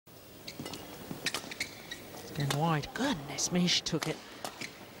In wide. Goodness me, she took it.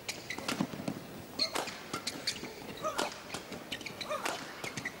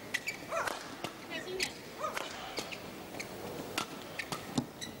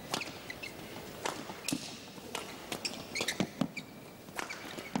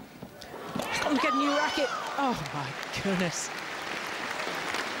 I'm getting a new racket. Oh my goodness.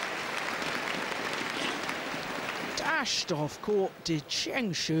 Dashed off court did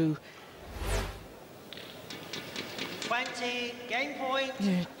Cheng Shu. 20, game point,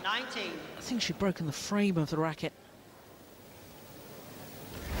 Yeah. 19. I think she'd broken the frame of the racket.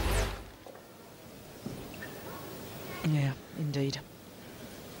 Yeah, indeed.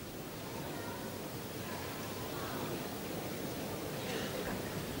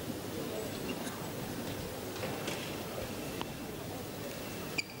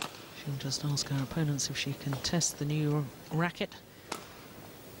 She'll just ask her opponents if she can test the new racket.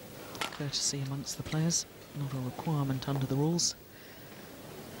 Courtesy amongst the players, not a requirement under the rules.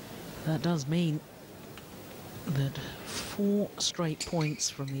 That does mean that 4 straight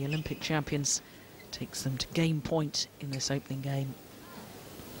points from the Olympic champions takes them to game point in this opening game.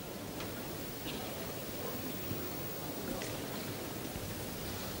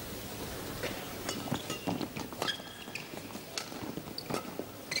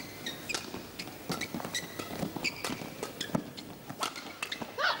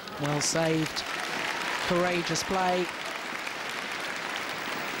 Well saved, courageous play.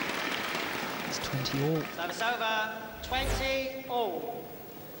 It's 20 all. Service over, 20 all.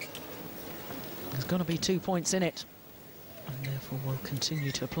 There's going to be 2 points in it, and therefore we'll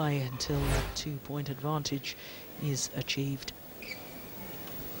continue to play until that 2-point advantage is achieved.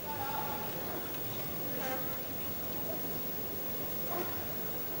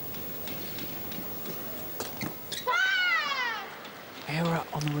 Error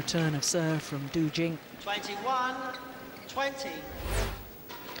on the return of serve from Jing. 21, 20.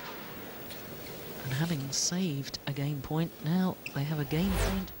 And having saved a game point, now they have a game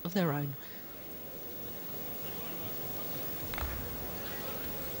point of their own.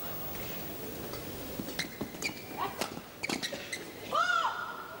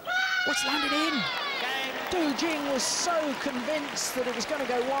 What's landed in? Jing was so convinced that it was going to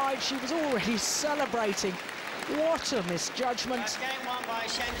go wide, she was already celebrating. What a misjudgment. First game won by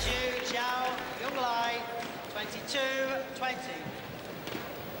Cheng Yunlei Zhao, 22-20.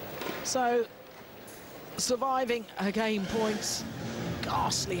 So, surviving a game point.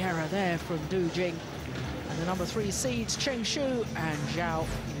 Ghastly error there from Jing. And the number 3 seeds, Cheng Shu and Zhao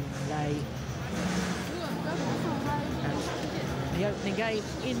Yunlei. And the opening game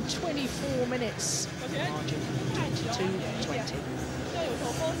in 24 minutes. Margin 22-20. 要有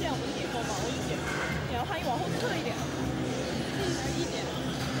头锋，这样我们点锋嘛，我一点，你要翻译往后退一点，一点。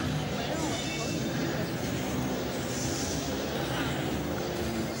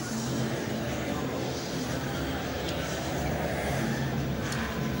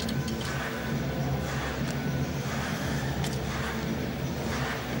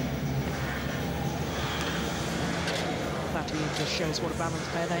 Partie just shows what a balanced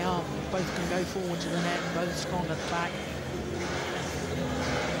pair they are. Both can go forward to the net, both strong at the back.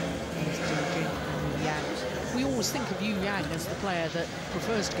 We always think of Yu Yang as the player that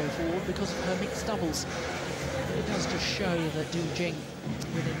prefers to go forward because of her mixed doubles. It does just show that Jing,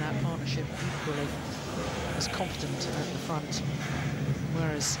 within that partnership, equally as competent at the front.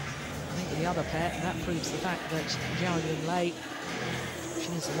 Whereas, I think with the other pair, that proves the fact that Cheng Yunlei,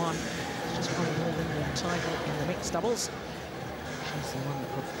 she's the one who's just won the All England title in the mixed doubles. She's the one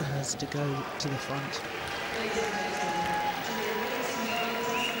that prefers to go to the front.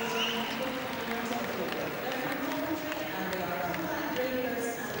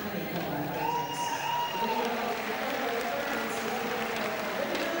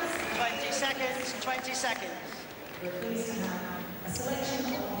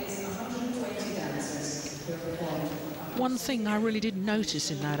 One thing I really did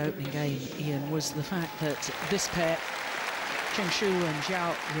notice in that opening game, Ian, was the fact that this pair, Cheng Shu and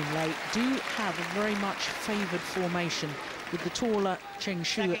Zhao Yunlei, do have a very much favoured formation, with the taller Cheng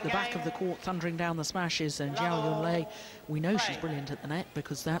Shu at the back of the court thundering down the smashes, and Zhao Yunlei, we know she's brilliant at the net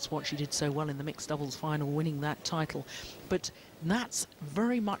because that's what she did so well in the mixed doubles final, winning that title. But that's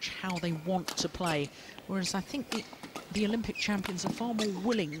very much how they want to play, whereas I think the Olympic champions are far more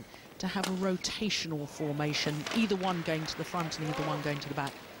willing to have a rotational formation, either one going to the front and either one going to the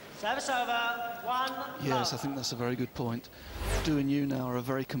back. Service over, 1 Yes, I think that's a very good point. Du and Yu now are a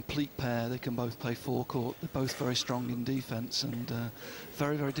very complete pair. They can both play forecourt. They're both very strong in defence and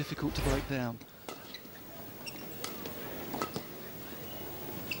very, very difficult to break down.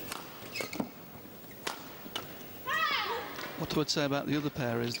 what I would say about the other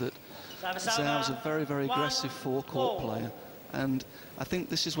pair is that Zhao's a very, very aggressive forecourt player, and I think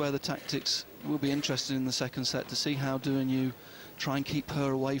this is where the tactics will be interested in the second set, to see how Do Yu try and keep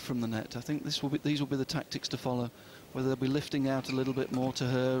her away from the net. I think these will be the tactics to follow, whether they'll be lifting out a little bit more to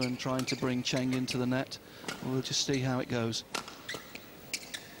her and trying to bring Cheng into the net. We'll just see how it goes.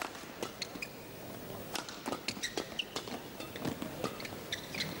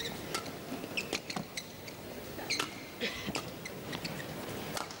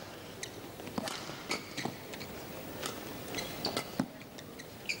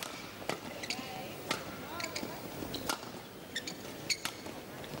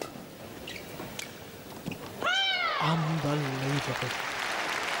 Unbelievable.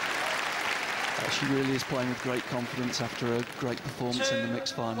 She really is playing with great confidence after a great performance in the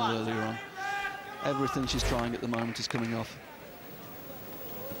mixed final earlier on. Everything she's trying at the moment is coming off.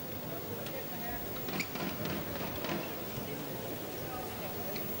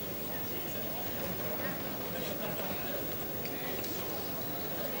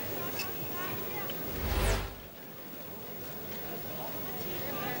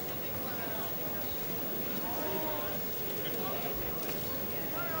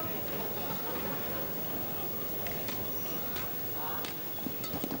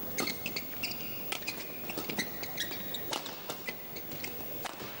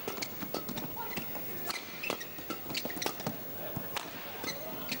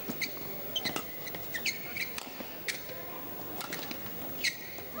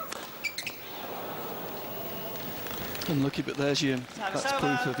 Unlucky, but there's you. That's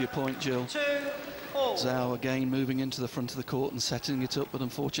proof of your point, Jill. Zhao again moving into the front of the court and setting it up, but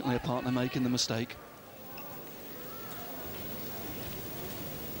unfortunately a partner making the mistake.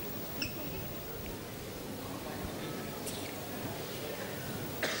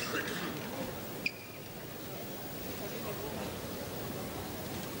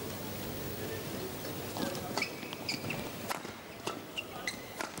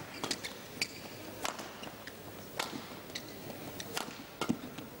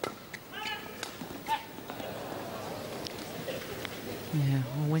 Yeah,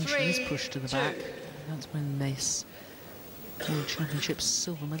 well, when she is pushed to the back, that's when this World Championships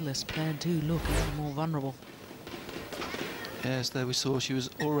silver medalist pair do look a little more vulnerable. Yes, there we saw she was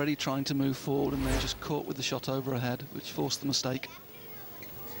already trying to move forward and then just caught with the shot over her head, which forced the mistake.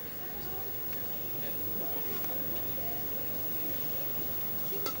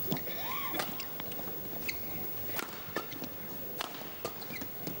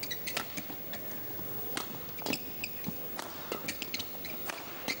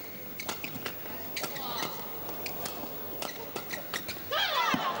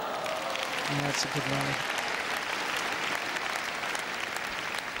 Yeah, that's a good rally.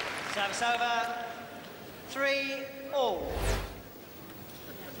 Service over. 3-all.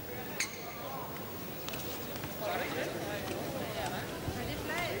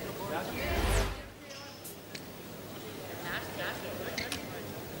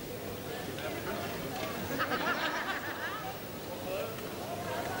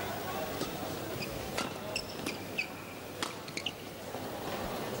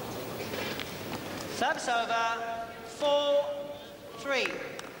 Service over. 4-3.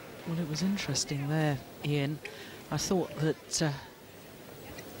 Well, it was interesting there, Ian. I thought that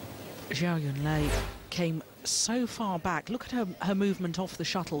Cheng Yunlei came so far back. Look at her movement off the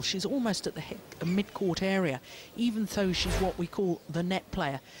shuttle. She's almost at the mid-court area, even though she's what we call the net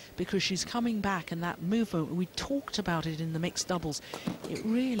player, because she's coming back, and that movement, we talked about it in the mixed doubles, it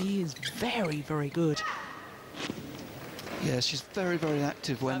really is very, very good. Yeah, she's very, very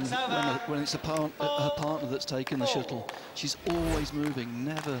active when it's her partner that's taken the shuttle. She's always moving,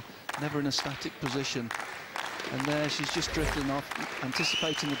 never in a static position. And there she's just drifting off,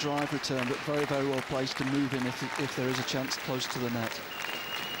 anticipating the drive return, but very, very well placed to move in if there is a chance close to the net.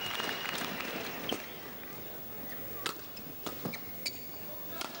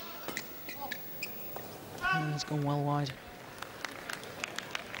 Oh, it's gone well wide.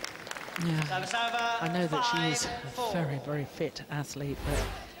 Yeah, I know that she is a very, very fit athlete, but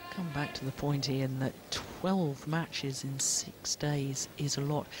come back to the point, Ian, that 12 matches in 6 days is a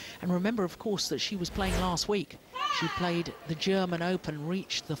lot. And remember, of course, that she was playing last week. She played the German Open,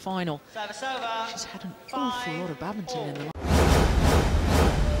 reached the final. She's had an awful lot of badminton in the